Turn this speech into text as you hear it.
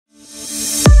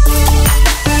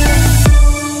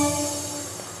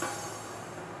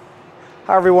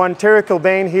Hi everyone, Terry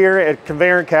Kilbane here at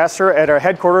Conveyer and Caster at our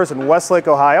headquarters in Westlake,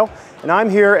 Ohio. And I'm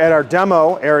here at our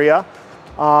demo area.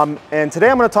 And today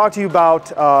I'm going to talk to you about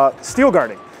steel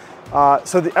guarding. A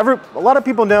lot of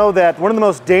people know that one of the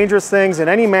most dangerous things in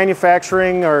any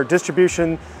manufacturing or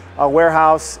distribution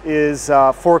warehouse is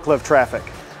forklift traffic.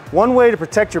 One way to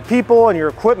protect your people and your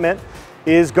equipment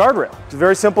is guardrail. It's a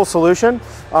very simple solution.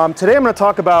 Today I'm going to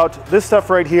talk about this stuff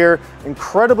right here,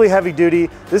 incredibly heavy duty.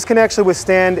 This can actually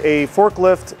withstand a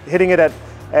forklift hitting it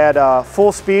at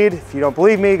full speed. If you don't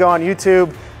believe me, go on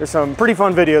YouTube. There's some pretty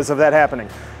fun videos of that happening.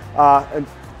 And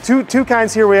two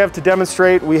kinds here we have to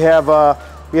demonstrate. We have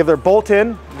their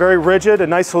bolt-in, very rigid, a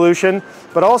nice solution.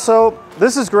 But also,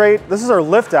 this is great. This is our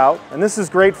lift out, and this is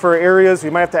great for areas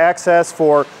you might have to access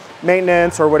for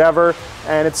maintenance or whatever,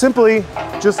 and it simply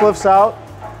just lifts out,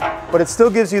 but it still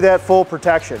gives you that full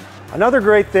protection. Another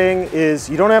great thing is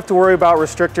you don't have to worry about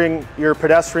restricting your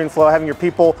pedestrian flow, having your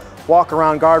people walk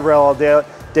around guardrail all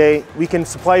day. We can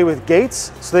supply you with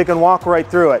gates so they can walk right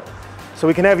through it. So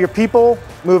we can have your people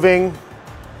moving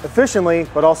efficiently,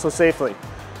 but also safely.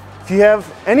 If you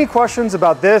have any questions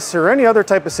about this or any other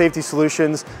type of safety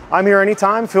solutions, I'm here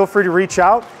anytime. Feel free to reach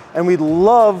out, and we'd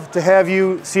love to have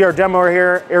you see our demo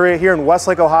area here in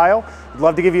Westlake, Ohio. We'd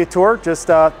love to give you a tour. Just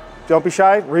don't be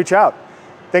shy, reach out.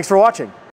 Thanks for watching.